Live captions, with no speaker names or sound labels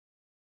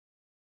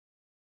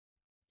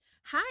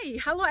Hi,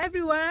 hello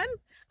everyone.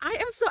 I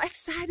am so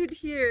excited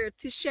here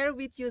to share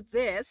with you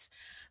this.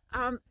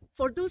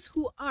 For those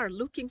who are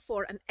looking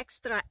for an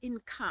extra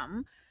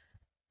income,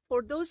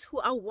 for those who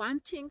are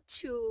wanting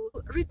to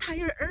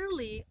retire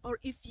early, or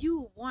if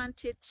you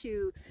wanted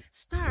to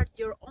start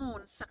your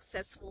own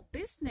successful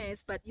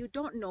business but you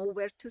don't know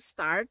where to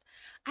start,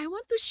 I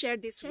want to share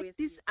this with you. Check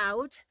this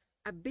out,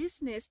 a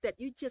business that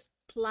you just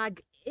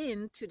plug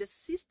into the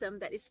system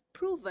that is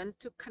proven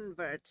to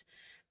convert,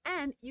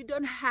 and you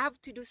don't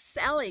have to do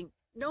selling.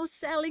 No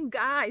selling,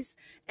 guys.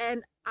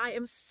 And I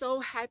am so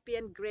happy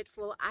and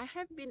grateful. I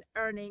have been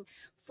earning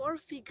 4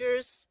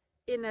 figures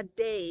in a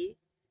day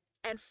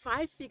and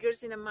 5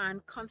 figures in a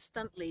month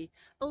constantly.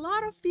 A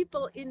lot of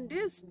people in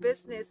this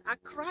business are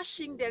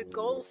crushing their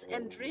goals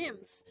and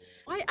dreams.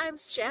 Why I'm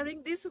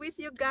sharing this with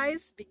you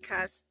guys?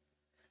 Because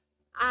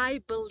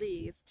I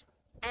believed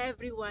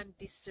everyone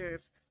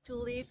deserved to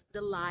live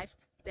the life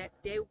that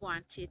they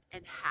wanted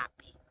and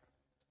happy.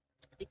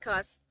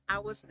 Because I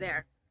was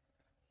there.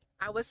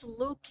 I was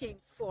looking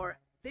for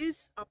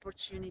this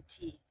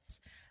opportunity.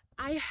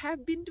 I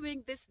have been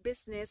doing this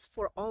business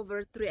for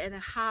over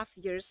 3.5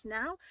 years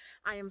now.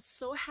 I am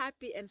so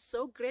happy and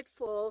so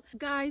grateful.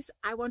 Guys,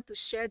 I want to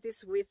share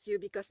this with you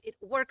because it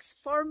works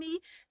for me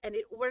and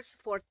it works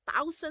for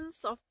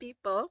thousands of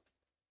people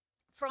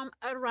from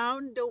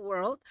around the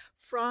world,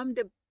 from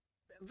the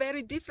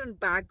very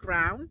different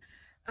background.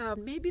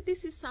 Maybe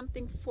this is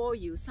something for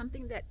you,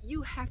 something that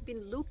you have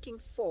been looking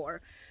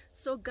for.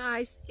 So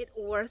guys, it's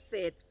worth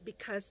it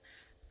because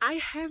I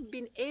have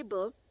been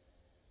able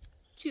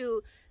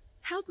to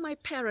help my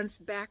parents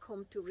back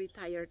home to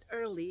retire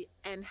early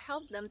and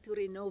help them to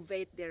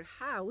renovate their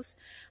house.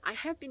 I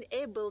have been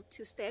able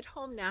to stay at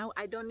home now.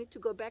 I don't need to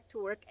go back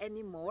to work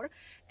anymore.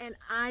 And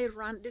I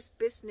run this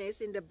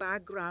business in the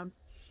background.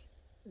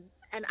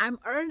 And I'm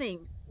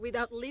earning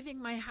without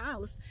leaving my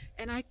house.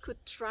 And I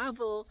could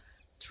travel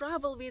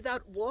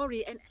without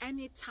worry and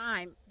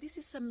anytime. This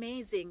is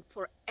amazing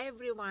for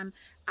everyone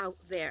out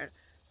there.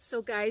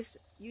 So guys,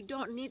 you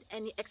don't need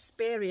any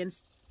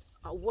experience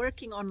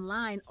working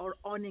online or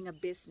owning a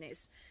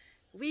business.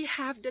 We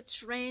have the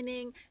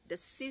training, the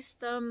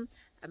system,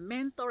 a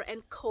mentor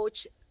and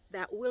coach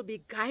that will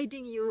be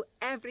guiding you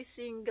every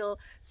single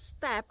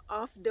step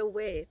of the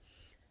way.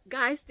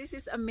 Guys, this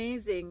is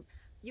amazing.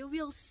 You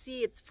will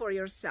see it for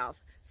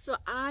yourself. So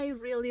I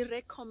really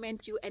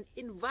recommend you and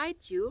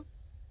invite you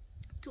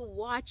to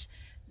watch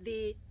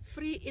the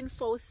free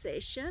info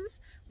sessions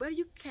where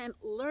you can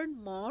learn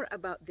more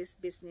about this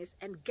business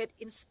and get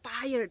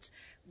inspired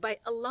by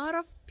a lot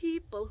of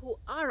people who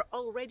are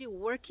already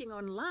working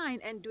online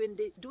and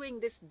doing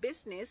this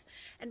business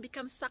and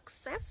become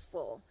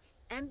successful.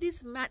 And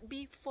this might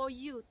be for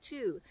you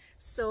too.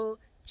 So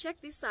check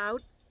this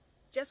out.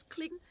 Just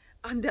click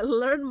on the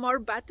learn more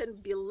button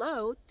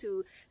below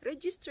to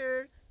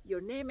register your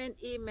name and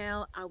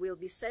email. I will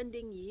be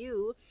sending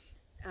you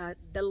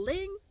the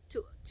link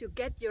to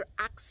get your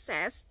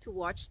access to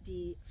watch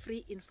the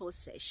free info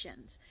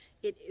sessions.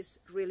 It is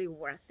really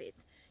worth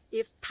it.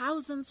 If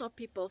thousands of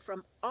people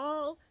from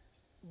all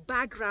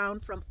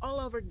background, from all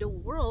over the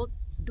world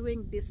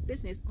doing this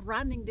business,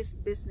 running this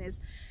business,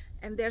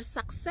 and they're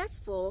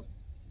successful,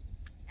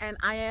 and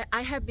I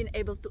have been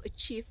able to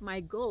achieve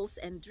my goals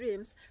and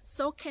dreams,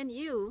 so can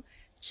you.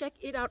 Check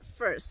it out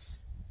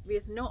first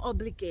with no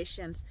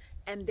obligations.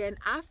 And then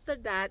after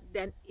that,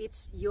 then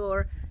it's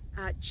your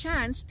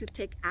chance to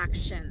take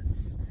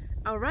actions.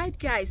 All right,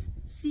 guys,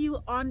 see you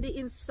on the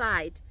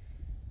inside.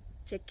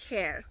 Take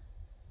care.